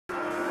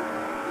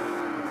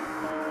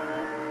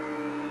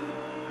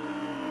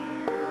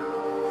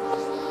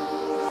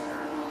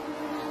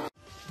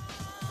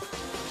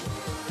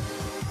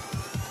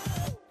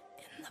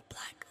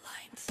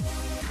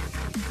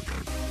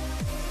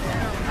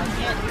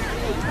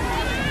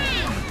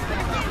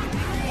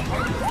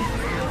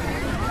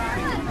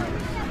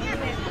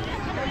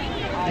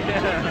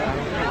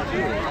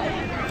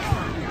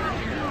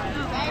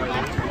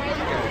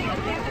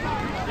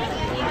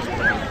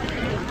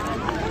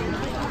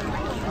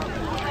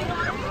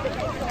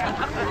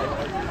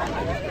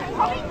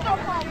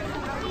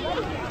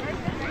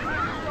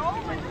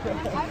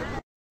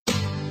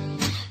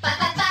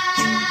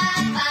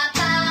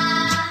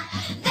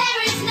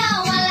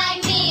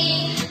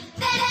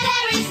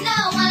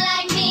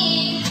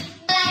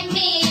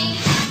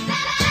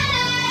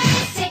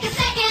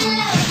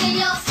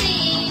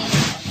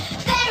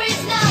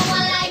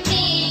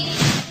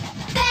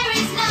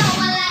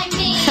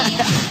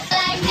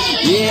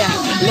Yeah,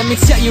 let me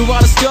tell you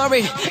all the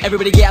story.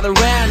 Everybody gather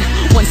round.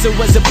 Once there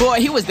was a boy,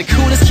 he was the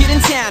coolest kid in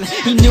town.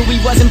 He knew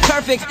he wasn't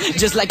perfect,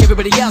 just like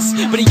everybody else,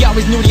 but he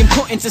always knew the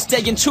importance of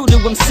staying true to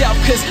himself.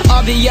 Cause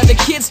all the other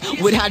kids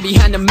would hide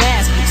behind a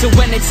mask. So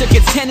when they took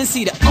attendance,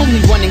 he the only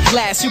one in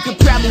class who could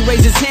proudly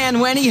raise his hand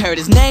when he heard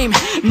his name.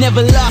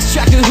 Never lost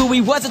track of who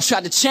he was or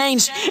tried to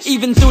change.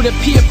 Even through the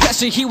peer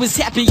pressure, he was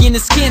happy in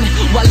his skin,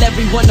 while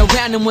everyone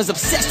around him was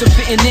obsessed with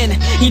fitting in.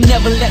 He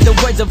never let the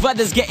words of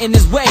others get in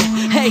his way.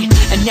 Hey,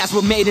 and that's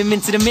what made him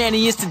into the man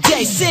he is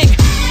today. Sing!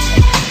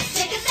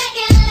 Take a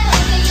second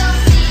look and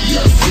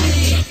you'll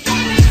see.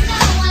 There is no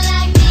one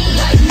like me.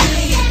 Like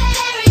me.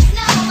 There is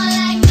no one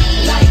like me.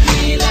 Like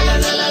me, la la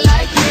la la,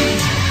 like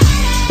me.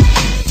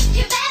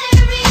 You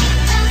better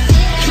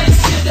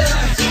reconsider.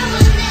 You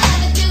will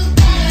never do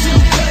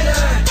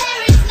better.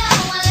 There is no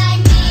one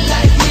like me.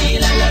 Like me,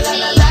 la la la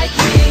la, like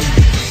me.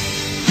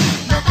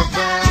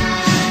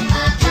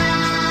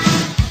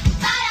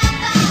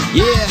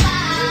 Yeah.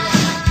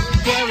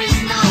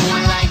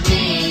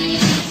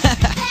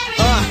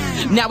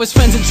 Now his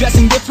friends are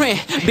dressing different,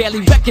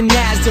 barely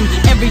recognized him.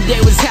 Every day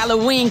was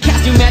Halloween,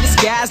 costume had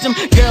disguised him.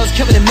 Girls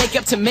covered in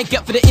makeup to make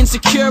up for the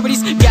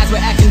insecurities. Guys were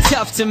acting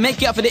tough to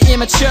make up for the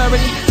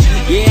immaturity.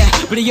 Yeah,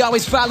 but he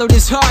always followed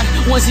his heart.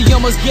 Once he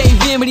almost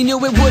gave in, but he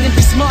knew it wouldn't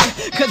be smart.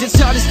 Cause it's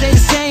hard to stay the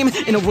same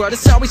in a world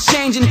that's always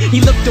changing.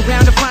 He looked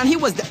around to find he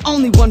was the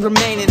only one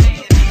remaining.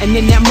 And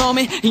in that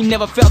moment, he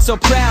never felt so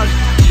proud.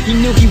 He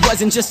knew he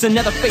wasn't just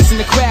another face in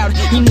the crowd.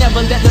 He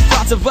never let the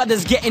thoughts of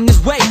others get in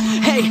his way.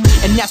 Hey,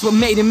 and that's what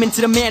made him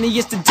into the man he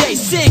is today.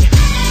 Sing!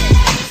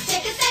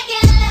 Take a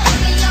second look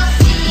and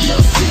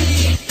you'll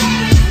see.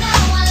 There is no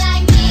one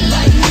like me.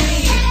 Like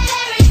me.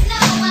 There is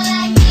no one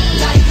like me.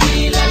 Like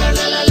me, la la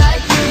la la,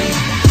 like me.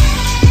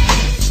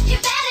 You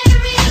better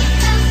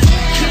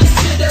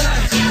reconsider.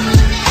 You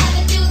will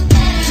never do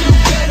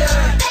better.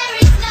 There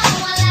is no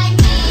one like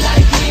me.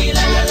 Like me,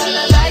 la la la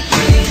la, like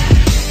me.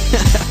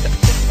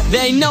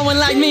 There ain't no one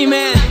like me,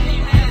 man.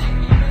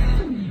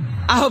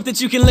 I hope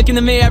that you can look in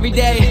the mirror every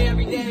day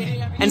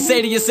and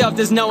say to yourself,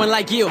 there's no one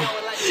like you.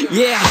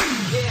 Yeah.